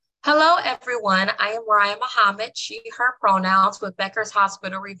Hello, everyone. I am Ryan Muhammad, she, her pronouns with Becker's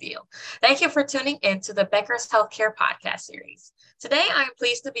Hospital Review. Thank you for tuning in to the Becker's Healthcare Podcast Series. Today, I am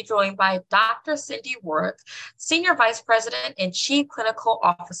pleased to be joined by Dr. Cindy Rourke, Senior Vice President and Chief Clinical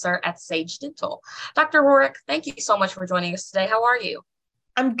Officer at Sage Dental. Dr. Rourke, thank you so much for joining us today. How are you?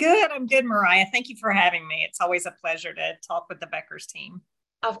 I'm good. I'm good, Mariah. Thank you for having me. It's always a pleasure to talk with the Becker's team.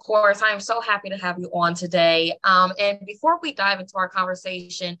 Of course, I am so happy to have you on today. And before we dive into our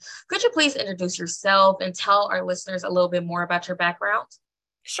conversation, could you please introduce yourself and tell our listeners a little bit more about your background?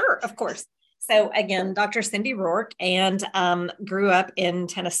 Sure, of course. So again, Dr. Cindy Rourke, and grew up in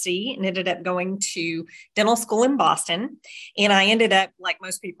Tennessee and ended up going to dental school in Boston. And I ended up, like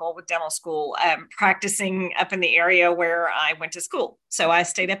most people with dental school, practicing up in the area where I went to school. So I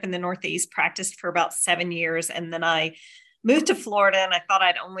stayed up in the Northeast, practiced for about 7 years, and then I moved to Florida, and I thought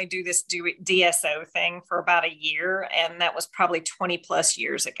I'd only do this DSO thing for about a year. And that was probably 20 plus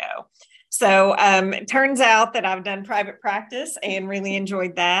years ago. So it turns out that I've done private practice and really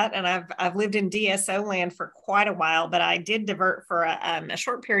enjoyed that. And I've lived in DSO land for quite a while, but I did divert for a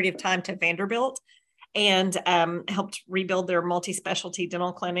short period of time to Vanderbilt and helped rebuild their multi-specialty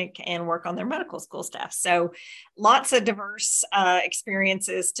dental clinic and work on their medical school staff. So lots of diverse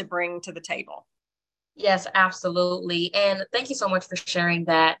experiences to bring to the table. Yes, absolutely. And thank you so much for sharing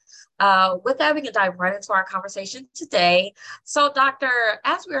that. With that, we can dive right into our conversation today. So, Doctor,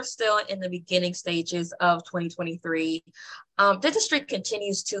 as we are still in the beginning stages of 2023, dentistry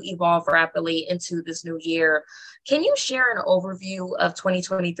continues to evolve rapidly into this new year. Can you share an overview of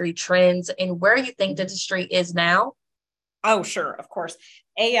 2023 trends and where you think dentistry is now? Oh, sure, of course.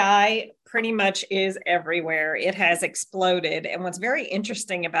 AI pretty much is everywhere. It has exploded. And what's very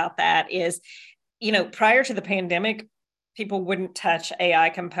interesting about that is, prior to the pandemic, people wouldn't touch AI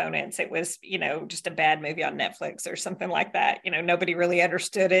components. It was, just a bad movie on Netflix or something like that. Nobody really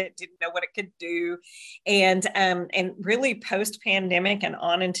understood it, didn't know what it could do. And really post-pandemic and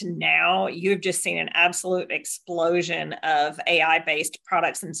on into now, you've just seen an absolute explosion of AI-based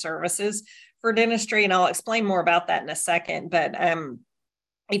products and services for dentistry. And I'll explain more about that in a second. But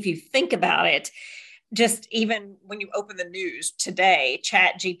if you think about it, just even when you open the news today,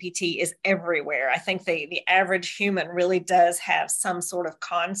 Chat GPT is everywhere. I think the average human really does have some sort of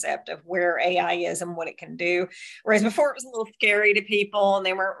concept of where AI is and what it can do. Whereas before it was a little scary to people and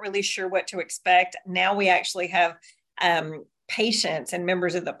they weren't really sure what to expect. Now we actually have patients and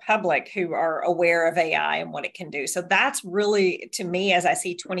members of the public who are aware of AI and what it can do. So that's really, to me, as I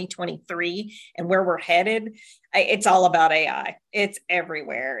see 2023 and where we're headed, it's all about AI. It's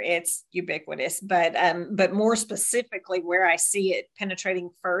everywhere. It's ubiquitous, but more specifically, where I see it penetrating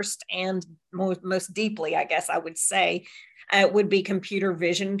first and most deeply, I guess I would say, would be computer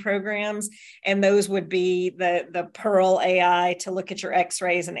vision programs, and those would be the Pearl AI to look at your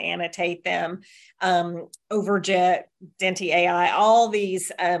X-rays and annotate them, Overjet, Denti AI, all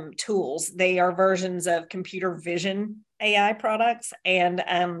these tools. They are versions of computer vision AI products, and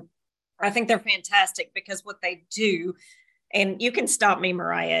I think they're fantastic because what they do, and you can stop me,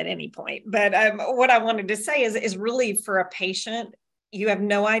 Mariah, at any point, but what I wanted to say is really for a patient, you have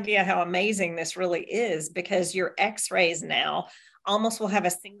no idea how amazing this really is because your x-rays now almost will have a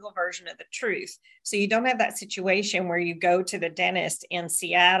single version of the truth. So you don't have that situation where you go to the dentist in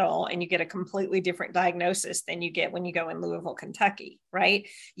Seattle and you get a completely different diagnosis than you get when you go in Louisville, Kentucky, right?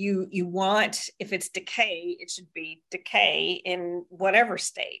 You want, if it's decay, it should be decay in whatever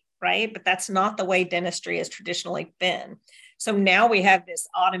state, right? But that's not the way dentistry has traditionally been. So now we have this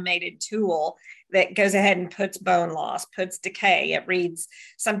automated tool that goes ahead and puts bone loss, puts decay. It reads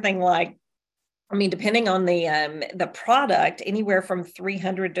something like, depending on the product, anywhere from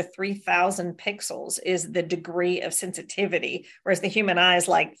 300 to 3,000 pixels is the degree of sensitivity, whereas the human eye is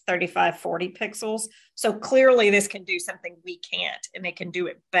like 35, 40 pixels. So clearly this can do something we can't, and it can do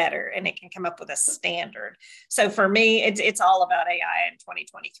it better, and it can come up with a standard. So for me, it's all about AI in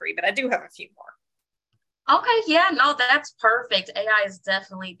 2023, but I do have a few more. Okay, yeah, no, that's perfect. AI is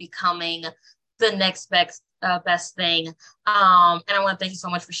definitely becoming the next best thing. And I want to thank you so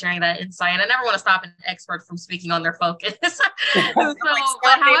much for sharing that insight. And I never want to stop an expert from speaking on their focus. So,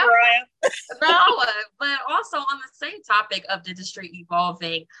 but however, no, but also on the same topic of dentistry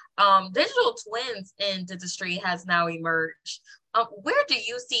evolving, digital twins in dentistry has now emerged. Where do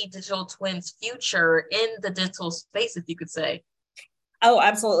you see digital twins' future in the dental space, if you could say? Oh,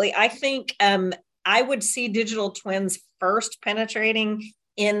 absolutely. I think I would see digital twins first penetrating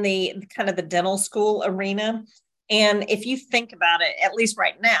in the kind of the dental school arena. And if you think about it, at least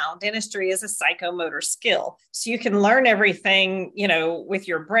right now, dentistry is a psychomotor skill. So you can learn everything, with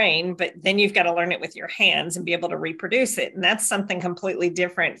your brain, but then you've got to learn it with your hands and be able to reproduce it. And that's something completely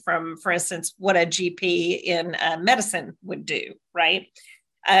different from, for instance, what a GP in medicine would do, right?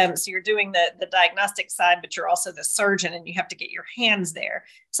 So you're doing the diagnostic side, but you're also the surgeon and you have to get your hands there.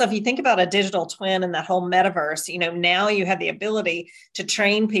 So if you think about a digital twin and that whole metaverse, now you have the ability to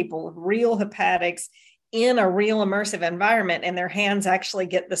train people with real hepatic in a real immersive environment, and their hands actually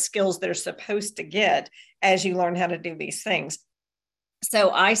get the skills they're supposed to get as you learn how to do these things.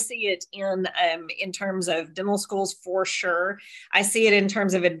 So I see it in terms of dental schools for sure. I see it in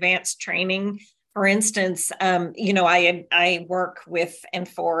terms of advanced training. For instance, I work with and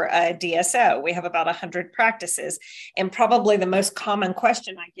for DSO. We have about 100 practices. And probably the most common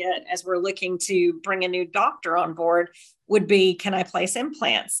question I get as we're looking to bring a new doctor on board would be, can I place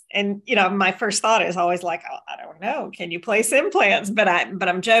implants? And, my first thought is always like, oh, I don't know, can you place implants? But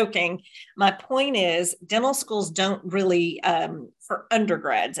I'm joking. My point is dental schools don't really, for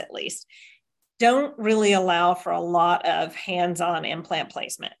undergrads at least, don't really allow for a lot of hands-on implant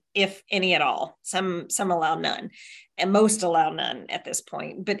placement, if any at all. Some allow none, and most allow none at this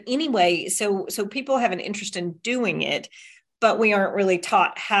point. But anyway, so people have an interest in doing it, but we aren't really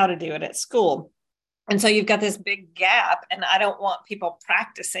taught how to do it at school. And so you've got this big gap, and I don't want people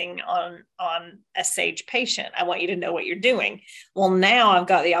practicing on a Sage patient. I want you to know what you're doing. Well, now I've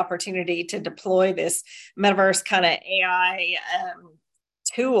got the opportunity to deploy this metaverse kind of AI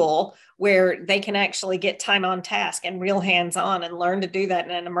tool where they can actually get time on task and real hands-on and learn to do that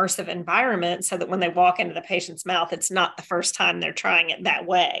in an immersive environment so that when they walk into the patient's mouth, it's not the first time they're trying it that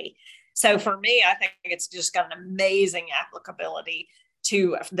way. So for me, I think it's just got an amazing applicability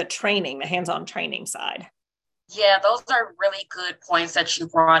to the training, the hands-on training side. Yeah, those are really good points that you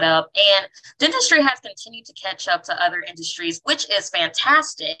brought up. And dentistry has continued to catch up to other industries, which is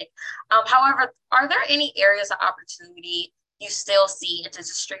fantastic. However, are there any areas of opportunity you still see in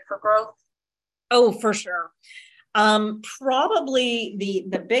dentistry for growth? Oh, for sure. Probably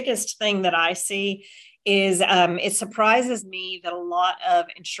the biggest thing that I see is it surprises me that a lot of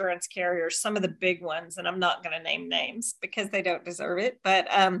insurance carriers, some of the big ones, and I'm not going to name names because they don't deserve it, but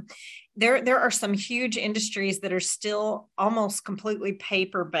there are some huge industries that are still almost completely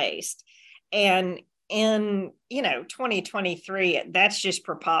paper based. And in 2023, that's just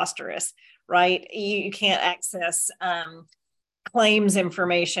preposterous, right? You can't access claims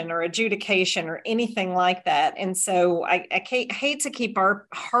information or adjudication or anything like that. And so I hate to keep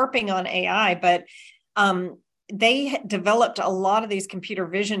harping on AI, but they developed a lot of these computer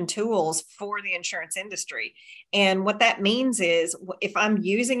vision tools for the insurance industry. And what that means is if I'm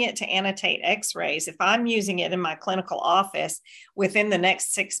using it to annotate x-rays, if I'm using it in my clinical office, within the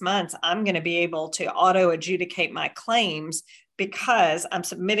next 6 months, I'm going to be able to auto adjudicate my claims because I'm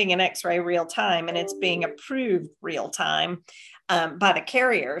submitting an x-ray real time and it's being approved real time by the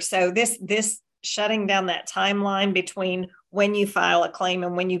carrier. So this shutting down that timeline between when you file a claim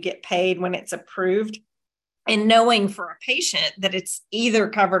and when you get paid, when it's approved, and knowing for a patient that it's either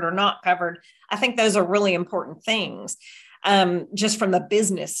covered or not covered, I think those are really important things, just from a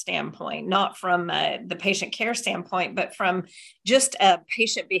business standpoint, not from the patient care standpoint, but from just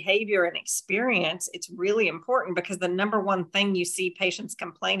patient behavior and experience. It's really important because the number one thing you see patients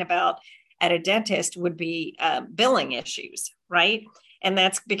complain about at a dentist would be billing issues, right? And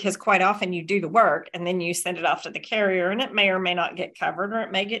that's because quite often you do the work and then you send it off to the carrier and it may or may not get covered or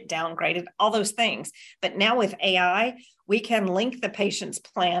it may get downgraded, all those things. But now with AI, we can link the patient's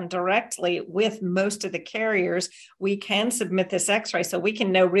plan directly with most of the carriers. We can submit this x-ray so we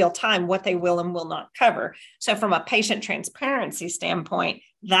can know real time what they will and will not cover. So from a patient transparency standpoint,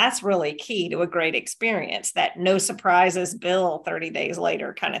 that's really key to a great experience, that no surprises bill 30 days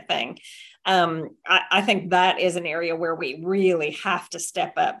later kind of thing. I think that is an area where we really have to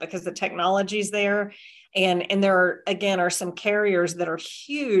step up because the technology's there. And there are some carriers that are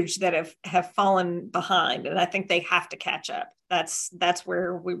huge that have fallen behind. And I think they have to catch up. That's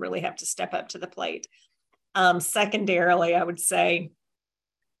where we really have to step up to the plate. Secondarily, I would say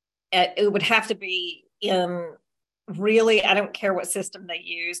it would have to be in really, I don't care what system they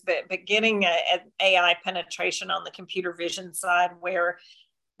use, but getting an AI penetration on the computer vision side where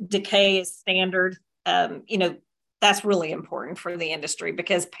decay is standard, that's really important for the industry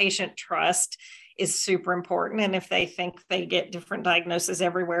because patient trust is super important. And if they think they get different diagnoses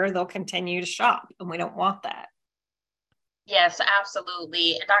everywhere, they'll continue to shop, and we don't want that. Yes,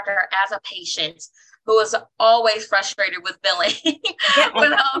 absolutely. Doctor, as a patient, who is always frustrated with billing Yeah,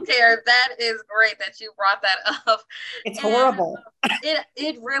 with healthcare. That is great that you brought that up. it's And horrible.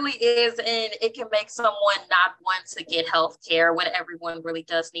 it really is, and it can make someone not want to get health care when everyone really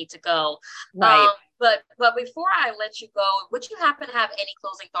does need to go. Right. But before I let you go, would you happen to have any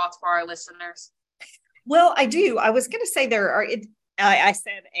closing thoughts for our listeners? Well, I do. I was going to say I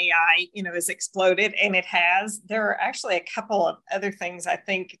said AI, has exploded, and it has. There are actually a couple of other things, I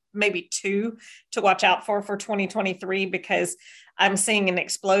think maybe two to watch out for 2023, because I'm seeing an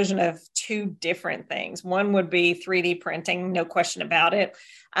explosion of two different things. One would be 3D printing, no question about it.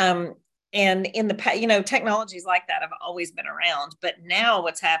 And in the past, technologies like that have always been around. But now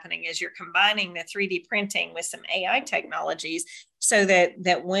what's happening is you're combining the 3D printing with some AI technologies so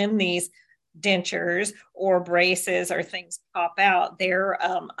that when these dentures or braces or things pop out, they're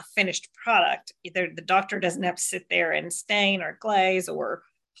a finished product. Either the doctor doesn't have to sit there and stain or glaze or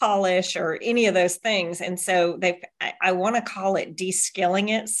polish or any of those things. And so I want to call it de-skilling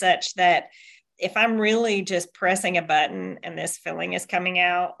it, such that if I'm really just pressing a button and this filling is coming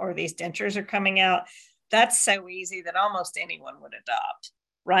out or these dentures are coming out, that's so easy that almost anyone would adopt.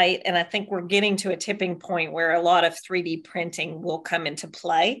 Right. And I think we're getting to a tipping point where a lot of 3D printing will come into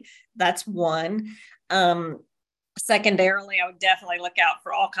play. That's one. Secondarily, I would definitely look out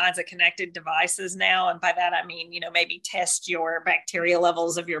for all kinds of connected devices now. And by that, I mean, maybe test your bacteria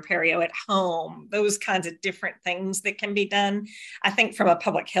levels of your perio at home, those kinds of different things that can be done. I think from a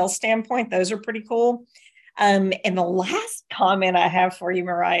public health standpoint, those are pretty cool. And the last comment I have for you,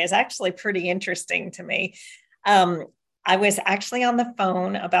 Mariah, is actually pretty interesting to me. I was actually on the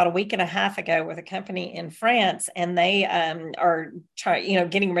phone about a week and a half ago with a company in France, and they are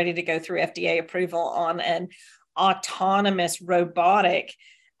getting ready to go through FDA approval on an autonomous robotic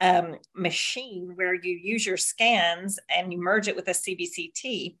machine where you use your scans and you merge it with a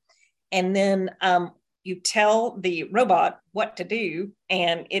CBCT, and then you tell the robot what to do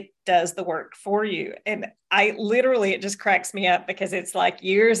and it does the work for you. And it just cracks me up, because it's like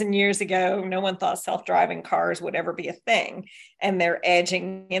years and years ago, no one thought self-driving cars would ever be a thing, and they're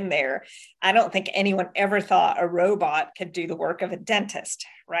edging in there. I don't think anyone ever thought a robot could do the work of a dentist,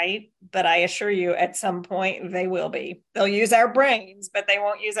 right? But I assure you, at some point they will be. They'll use our brains, but they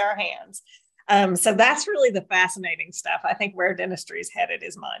won't use our hands. So that's really the fascinating stuff. I think where dentistry is headed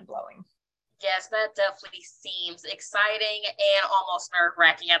is mind-blowing. Yes, that definitely seems exciting and almost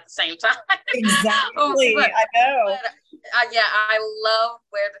nerve-wracking at the same time. Exactly. I know. Yeah, I love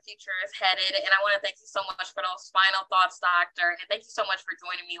where the future is headed. And I want to thank you so much for those final thoughts, Doctor. And thank you so much for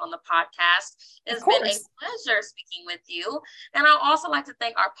joining me on the podcast. It's been a pleasure speaking with you. And I'd also like to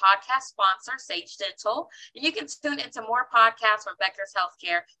thank our podcast sponsor, Sage Dental. And you can tune into more podcasts from Becker's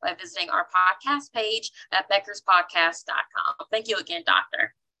Healthcare by visiting our podcast page at beckerspodcast.com. Thank you again,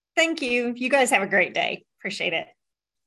 Doctor. Thank you. You guys have a great day. Appreciate it.